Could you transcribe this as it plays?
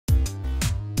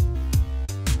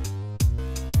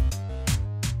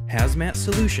HazMat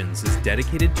Solutions is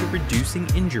dedicated to reducing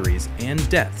injuries and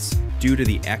deaths due to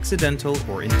the accidental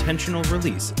or intentional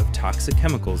release of toxic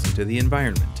chemicals into the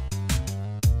environment.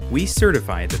 We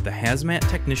certify that the HazMat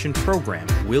Technician program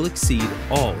will exceed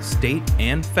all state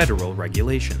and federal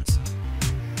regulations.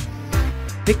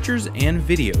 Pictures and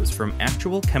videos from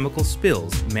actual chemical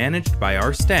spills managed by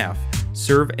our staff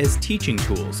serve as teaching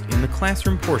tools in the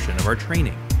classroom portion of our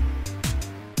training.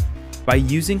 By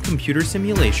using computer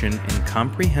simulation and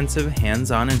comprehensive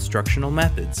hands-on instructional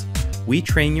methods, we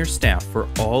train your staff for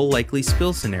all likely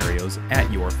spill scenarios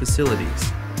at your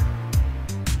facilities.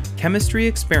 Chemistry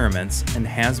experiments and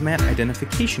HazMat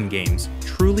identification games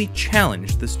truly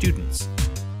challenge the students.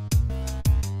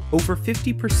 Over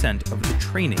 50% of the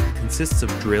training consists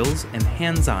of drills and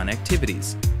hands-on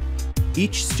activities.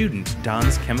 Each student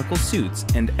dons chemical suits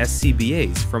and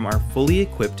SCBAs from our fully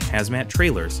equipped HazMat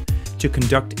trailers to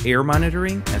conduct air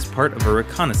monitoring as part of a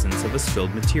reconnaissance of a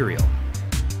spilled material.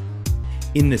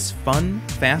 In this fun,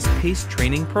 fast-paced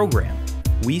training program,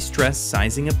 we stress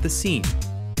sizing up the scene,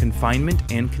 confinement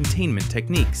and containment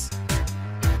techniques,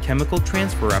 chemical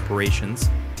transfer operations,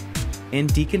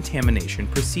 and decontamination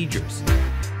procedures.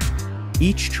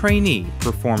 Each trainee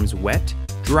performs wet,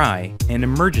 dry, and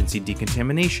emergency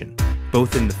decontamination,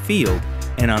 both in the field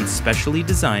and on specially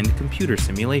designed computer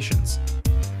simulations.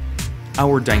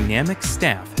 Our dynamic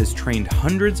staff has trained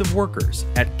hundreds of workers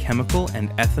at chemical and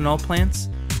ethanol plants,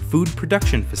 food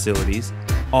production facilities,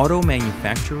 auto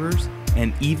manufacturers,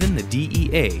 and even the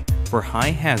DEA for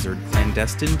high-hazard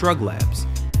clandestine drug labs.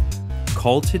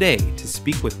 Call today to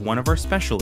speak with one of our specialists